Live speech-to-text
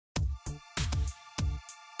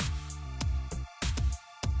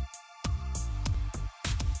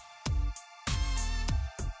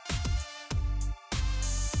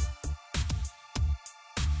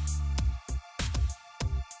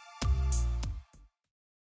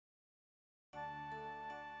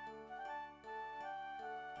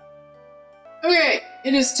Okay,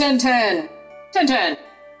 it is 10:10. 10:10.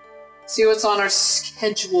 See what's on our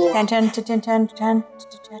schedule. 10:10.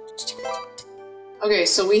 Okay,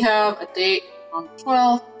 so we have a date on the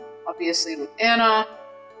 12th, obviously with Anna. Of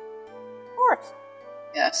course.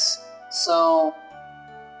 Yes. So,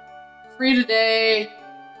 free today.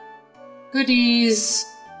 Goodies.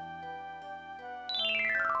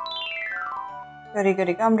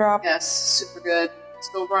 Goody gumdrop. Yes, super good. Let's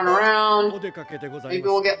go run around. Maybe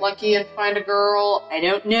we'll get lucky and find a girl. I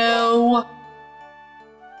don't know.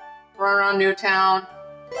 Run around Newtown.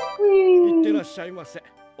 Your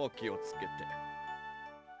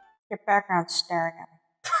background's staring at me.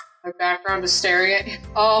 My background is staring at you.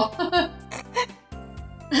 Oh.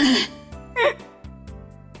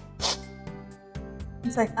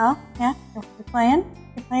 It's like, oh, yeah, you're playing?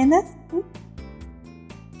 You're playing this? Hmm?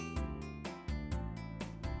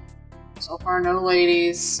 So far, no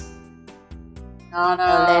ladies. Not,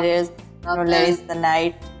 no ladies. No ladies of the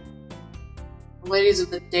night. No ladies of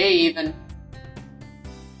the day, even.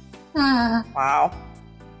 Wow. I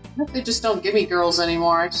hope they just don't give me girls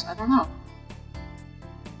anymore. I don't know.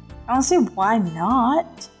 I don't see why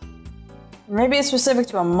not. Maybe it's specific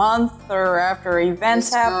to a month or after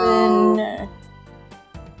events happen.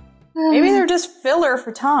 Maybe they're just filler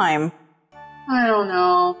for time. I don't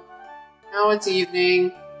know. Now it's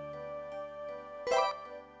evening.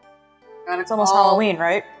 It's almost Halloween,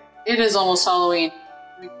 right? It is almost Halloween.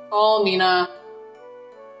 We call Nina.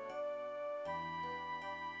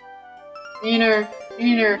 Neener.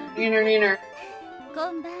 Yes.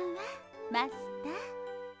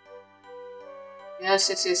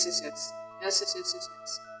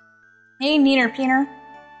 Hey, Neener Peener.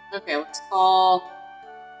 Okay, let's call.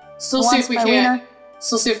 Still see if we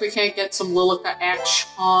can't get some Lilica action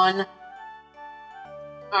on.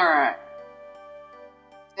 Alright.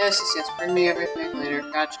 Yes. Bring me everything later.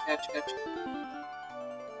 Gotcha.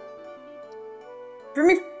 Bring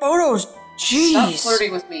me photos. Jeez. Stop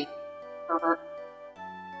flirting with me, pervert.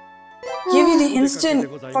 Give you the instant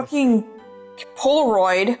fucking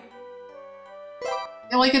Polaroid.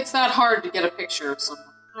 Yeah, like it's that hard to get a picture of someone.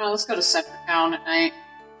 Alright, let's go to Center Town at night.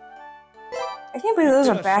 I can't believe those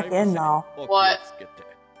are back in though. What?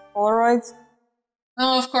 Polaroids?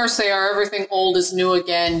 Oh, of course they are. Everything old is new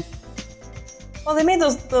again. Well, they made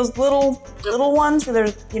those little ones where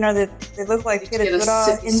they're, you know, they look like good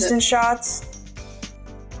instant shots.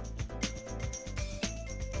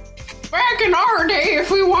 Back in our day, if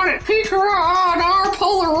we wanted picture on our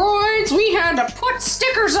Polaroids, we had to put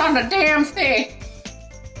stickers on the damn thing.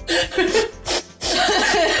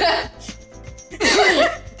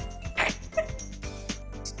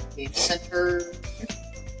 Game Center.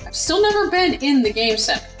 I've still never been in the Game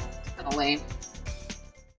Center. It's kind of lame.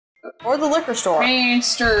 Or the liquor store.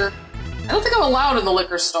 Mainster. I don't think I'm allowed in the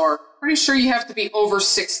liquor store. Pretty sure you have to be over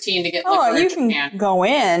 16 to get liquor in Japan. You can go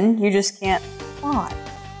in, you just can't buy.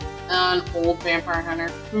 An old vampire hunter.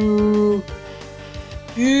 Ooh.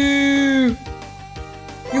 You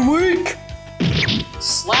weak!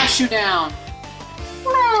 Slash you down.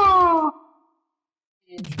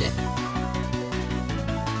 And dead.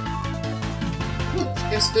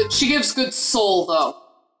 She gives good soul, though.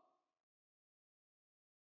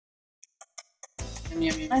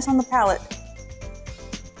 Yum. Nice on the palate.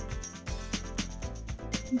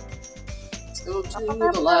 Let's go to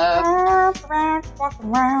the left.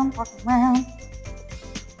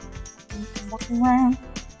 Walking around.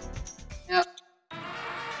 Yep.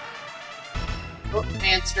 Oh,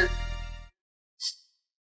 Manster.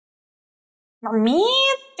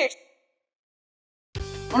 Manster. I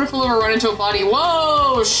wonder if we'll ever run into a body.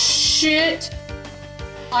 Whoa! Shit!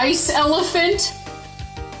 Ice elephant?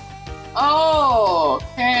 Oh,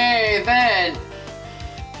 okay, then.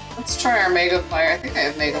 Let's try our Mega Fire. I think I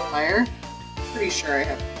have Mega Fire. Pretty sure I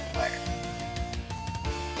have Mega Fire.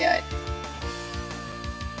 Yeah,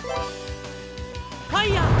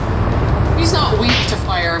 Fire! If he's not weak to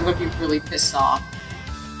fire, I'm gonna be really pissed off.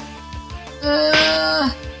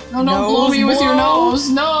 No, don't blow me with your nose,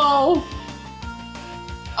 no!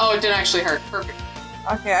 Oh, it didn't actually hurt. Perfect.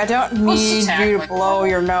 Okay, I don't need you to blow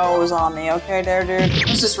your nose on me, okay there, dude?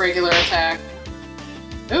 It's just regular attack.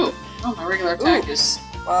 Ooh! Oh, my regular attack is...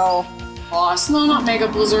 Well... Boss. No, not Mega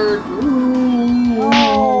Blizzard. Ooh.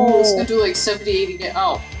 No. It's gonna do like 70, 80 damage.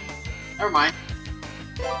 Oh. Never mind.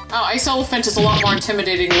 Oh, Ice Elephant is a lot more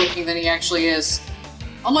intimidating looking than he actually is.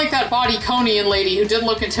 Unlike that body Conian lady who didn't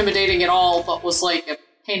look intimidating at all, but was like a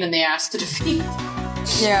pain in the ass to defeat.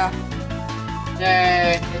 Yeah.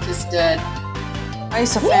 Yay, it is dead.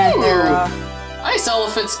 Ice Elephant, Ice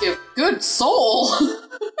Elephants give good soul!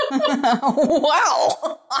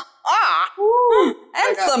 Wow! Ah!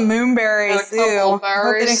 And some moonberries, too. I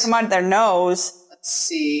hope they didn't come out of their nose. Let's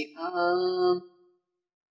see.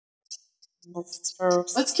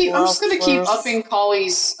 Let's keep. I'm just gonna keep upping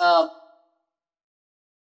Collie's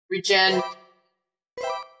regen.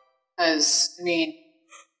 Because, I mean,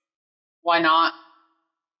 why not?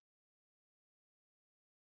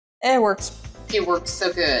 It works. It works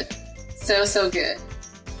so good. So good.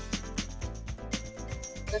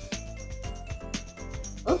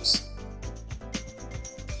 Oops.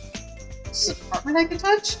 This is an apartment I can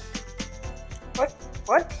touch?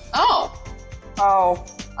 What? Oh! Oh.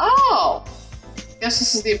 Oh! Guess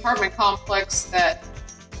this is the apartment complex that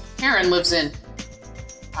Karen lives in.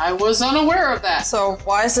 I was unaware of that. So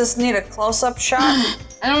why does this need a close-up shot?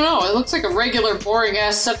 I don't know. It looks like a regular,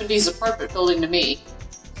 boring-ass 70s apartment building to me.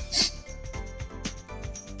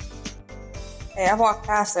 Hey, I've walked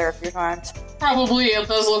past there a few times. Probably it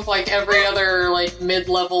does look like every other, like,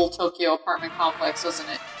 mid-level Tokyo apartment complex, doesn't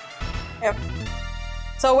it? Yep.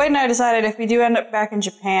 So Wade and I decided if we do end up back in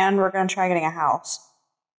Japan, we're gonna try getting a house.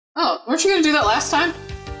 Oh, weren't you gonna do that last time?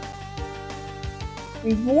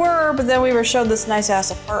 We were, but then we were showed this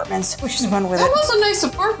nice-ass apartment, so we just went with it. That was a nice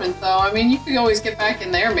apartment, though. I mean, you could always get back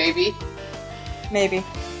in there, maybe. Maybe.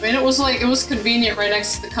 I mean, it was convenient right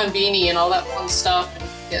next to the konbini and all that fun stuff, and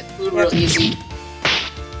get food real easy.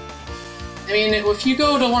 I mean, if you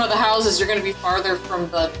go to one of the houses, you're gonna be farther from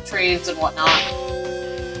the trains and whatnot.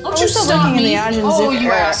 Don't you stop me! Oh,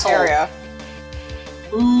 you asshole! Area.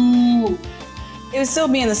 Ooh. It would still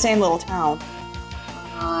be in the same little town.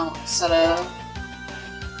 Set of...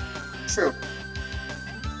 True.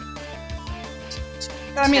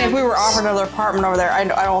 I mean, if we were offered another apartment over there, I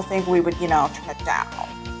don't think we would, turn it down.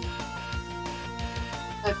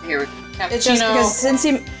 Okay, here we go. Cappuccino. It's just because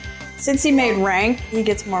since he made rank, he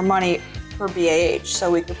gets more money per BAH, so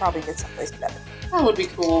we could probably get someplace better. That would be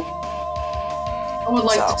cool. I would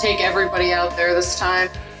like to take everybody out there this time,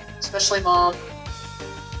 especially Mom.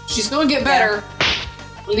 She's gonna get better.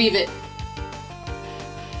 Yeah. Believe it.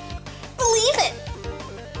 Believe it!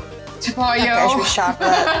 Tapayo. Okay, I should be shocked for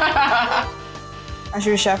that. I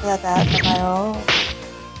should be shocked for that. Tapayo.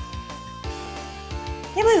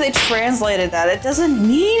 I can't believe they translated that. It doesn't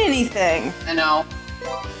mean anything. I know.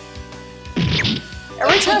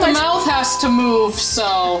 Every time the mouth has to move,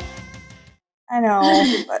 so... I know,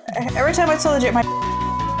 but every time I tell the my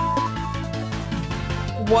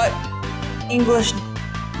what English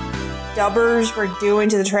dubbers were doing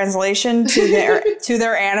to the translation to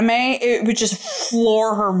their anime, it would just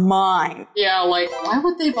floor her mind. Yeah, like, why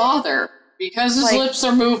would they bother? Because his lips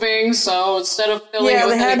are moving, so instead of filling it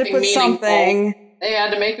with anything meaningful, they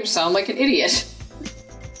had to make him sound like an idiot.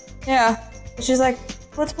 Yeah. She's like,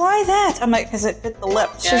 but why that? I'm like, because it fit the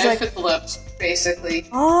lips. Yeah, She's like, fit the lips, basically.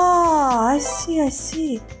 Oh, I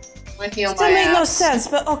see. Still made no sense,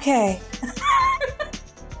 but okay.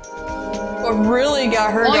 What really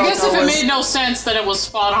got her I guess if it made no sense, then it was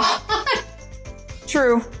spot on.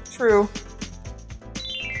 True.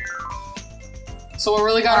 So what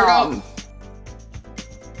really got her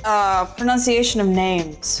go? Pronunciation of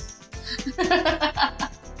names.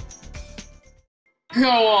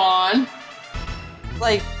 Go on.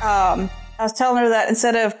 Like, I was telling her that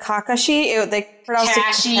instead of Kakashi, they pronounced it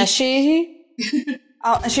Kashi.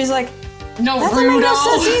 And she's like, no, that doesn't make no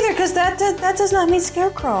sense either, because that does not mean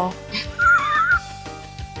Scarecrow.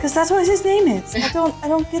 Because that's what his name is. I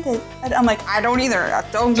don't get it. I'm like, I don't either.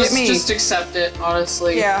 Don't get me. Just accept it,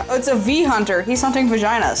 honestly. Yeah, it's a V hunter. He's hunting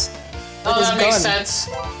vaginas. Oh, that makes sense.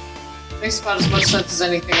 Makes about as much sense as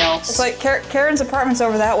anything else. It's like Karen's apartment's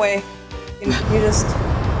over that way. You just...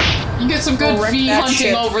 You get some good V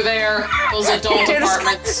hunting over there. Those adult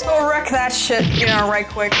apartments. Go wreck that shit, right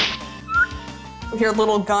quick. With your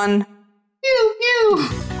little gun. Pew pew.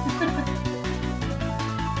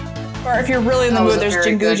 Or if you're really in the mood, there's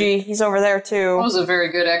Jinguji. He's over there too. That was a very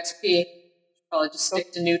good XP. Probably just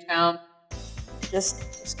stick to Newtown.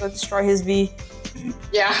 Just go destroy his V.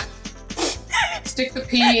 Yeah. Stick the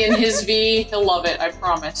P in his V. He'll love it. I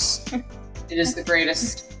promise. It is the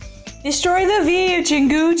greatest. Destroy the V,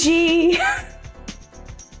 Jinguji!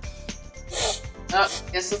 Oh,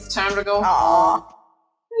 guess it's time to go home.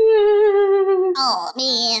 Oh,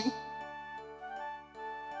 man.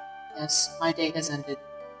 Yes, my day has ended.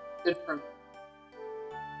 Good for me.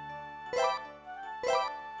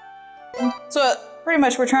 So, pretty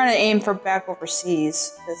much, we're trying to aim for back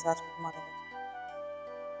overseas, because that's what money is.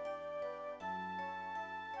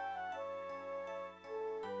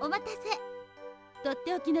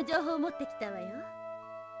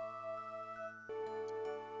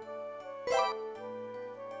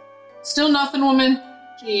 Still nothing, woman?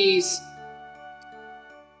 Jeez.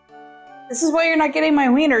 This is why you're not getting my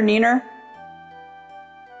wiener, Neener.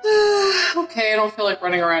 Okay, I don't feel like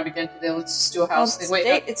running around again today. Let's just do a house thing.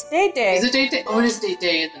 Wait, it's date day. Is it date day? Oh, it is date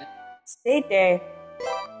day, isn't it? It's date day.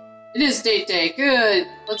 It is date day. Good.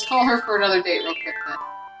 Let's call her for another date real quick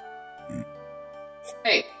then.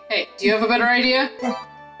 Hey, do you have a better idea?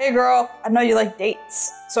 Hey girl, I know you like dates,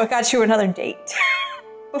 so I got you another date.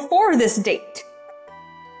 Before this date.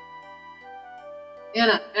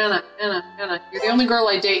 Anna, you're the only girl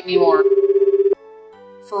I date anymore.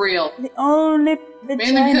 For real. The only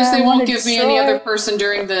Mainly because they won't give me any other person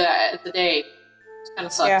during the day. It kind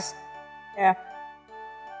of sucks. Yeah.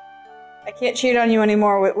 I can't cheat on you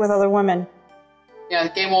anymore with other women. Yeah,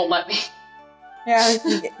 the game won't let me. Yeah,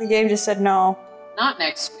 the game just said no. Not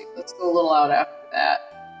next week. Let's go a little out after that.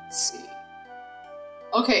 Let's see.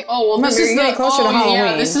 Okay, this is the... closer to Halloween.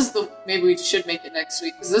 Yeah, this is the... Maybe we should make it next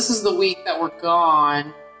week, because this is the week that we're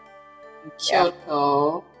gone in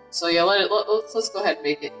Kyoto. Yeah. So yeah, let's go ahead and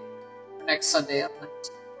make it for next Sunday.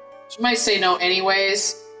 She might say no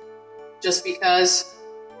anyways, just because.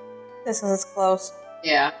 Just because it's close.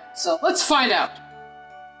 Yeah, so let's find out.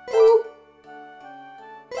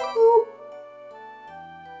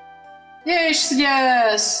 Yay, she said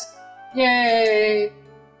yes! Yay!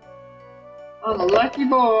 I'm a lucky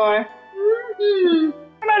boy. I'm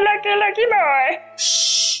a lucky boy.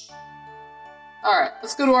 Shh. Alright,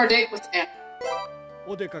 let's go to our date with Anne.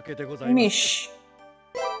 Mish.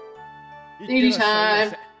 Datey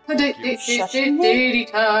time. Datey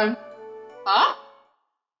time. Huh?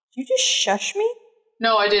 Did you just shush me?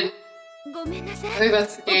 No, I didn't. I think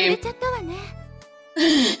that's the game.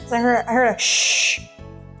 I heard a shh.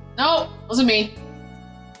 No, wasn't me.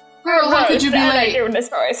 Girl, how could you be late? Doing this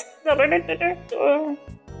voice. Where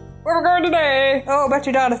we're going today? Oh, back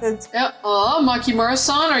to Jonathan's. Yeah.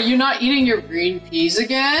 Makimura-san, are you not eating your green peas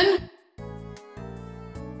again?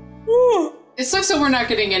 It sucks that we're not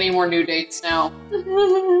getting any more new dates now.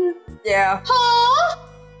 Yeah. Huh?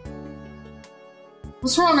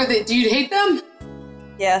 What's wrong with it? Do you hate them?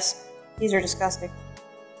 Yes. These are disgusting.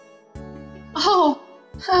 Oh.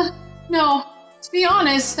 No. To be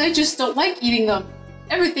honest, I just don't like eating them.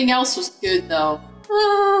 Everything else was good, though.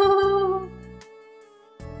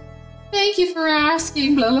 Thank you for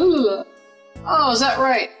asking, blah, blah, blah. Oh, is that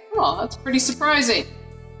right? Oh, that's pretty surprising.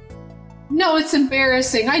 No, it's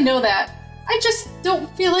embarrassing, I know that. I just don't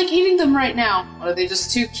feel like eating them right now. What, are they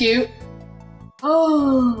just too cute?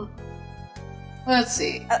 Oh. Let's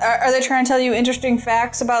see. Are they trying to tell you interesting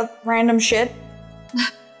facts about random shit?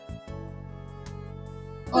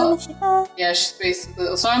 Yeah, she's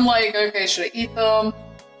basically... So I'm like, okay, should I eat them?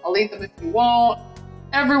 I'll eat them if you won't.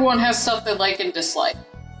 Everyone has stuff they like and dislike.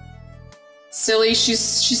 Silly,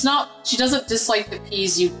 she's not... She doesn't dislike the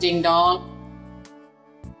peas, you ding-dong.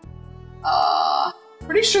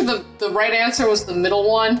 Pretty sure the right answer was the middle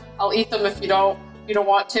one. I'll eat them if you don't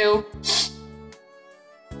want to.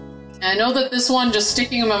 And I know that this one, just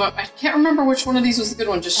sticking them in my... I can't remember which one of these was the good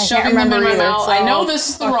one. Just shoving them in my mouth. So I know this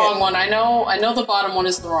is the wrong one. I know the bottom one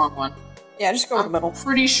is the wrong one. Yeah, just go with the middle. I'm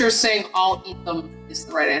pretty sure saying I'll eat them is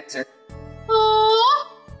the right answer. Aww.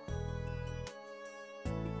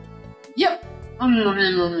 Yep.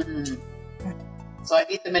 So I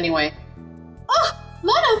eat them anyway. Ah,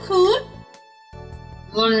 Mono-kun!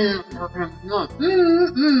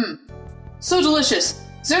 So delicious.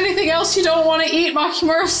 Is there anything else you don't want to eat,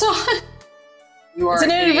 Makimura-san? You are. It's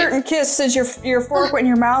an inadvertent kiss since your fork went in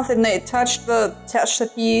your mouth and they touched the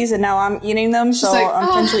peas, and now I'm eating them, so like, I'm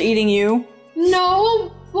potentially eating you.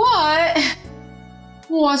 No, what?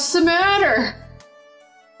 What's the matter?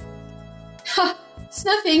 Ha, it's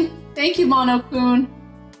nothing. Thank you, Mono-kun.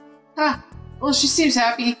 Ha, well, she seems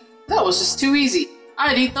happy. That was just too easy.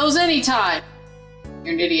 I'd eat those anytime.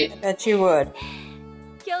 You're an idiot. I bet you would.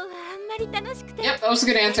 Yep, that was a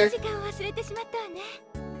good answer.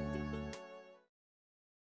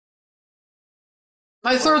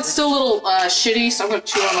 My throat's still a little shitty, so I'm gonna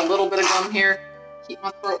chew on a little bit of gum here. Keep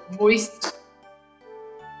my throat moist.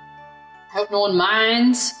 I hope no one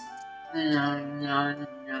minds. No.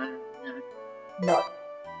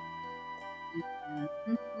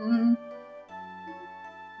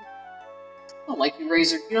 I don't like you,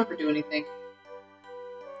 Razor. You never do anything.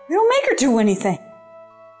 You don't make her do anything.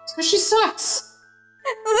 It's because she sucks.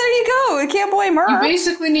 Well, there you go. You can't blame her. You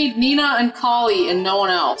basically need Nina and Kali and no one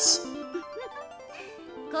else. We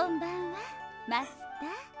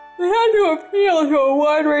had to appeal to a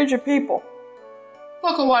wide range of people.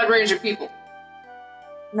 Fuck a wide range of people.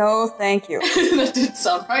 No, thank you. That didn't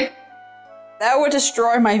sound right. That would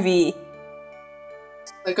destroy my V.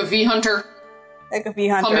 Like a V-hunter. Like a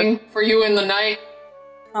V-hunter. Coming for you in the night.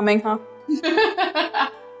 Coming, huh?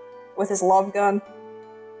 with his love gun.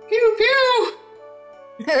 Pew pew!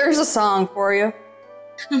 There's a song for you.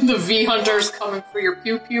 The V-Hunter's coming for your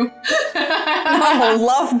pew pew. Oh,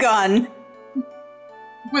 love gun.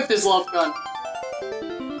 With his love gun.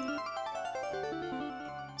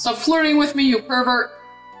 Stop flirting with me, you pervert.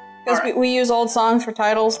 Because we use old songs for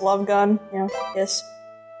titles. Love gun, you know, Kiss.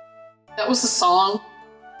 That was a song?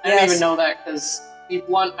 I didn't even know that, because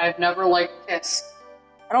I've never liked Kiss.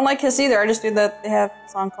 I don't like Kiss either, I just knew that they have a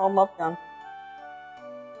song called Love Gun.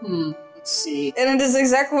 Let's see. And it is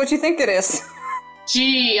exactly what you think it is.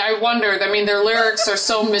 Gee, I wondered. I mean, their lyrics are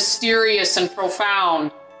so mysterious and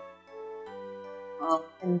profound.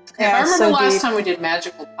 If I remember last time we did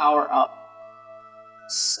Magical Power Up.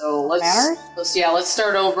 So let's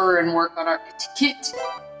start over and work on our etiquette.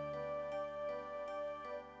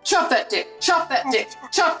 Chop that dick! Chop that dick!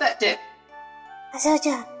 Chop that dick!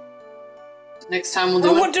 Next time we'll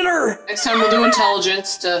do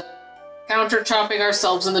intelligence to counter chopping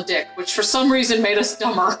ourselves in the dick, which for some reason made us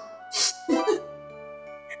dumber.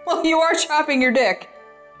 Well, you are chopping your dick.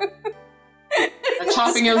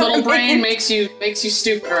 Chopping your little brain makes you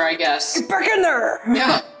stupider, I guess. Get back in there!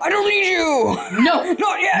 Yeah. I don't need you! No!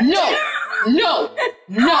 Not yet! No! No!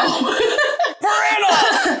 No!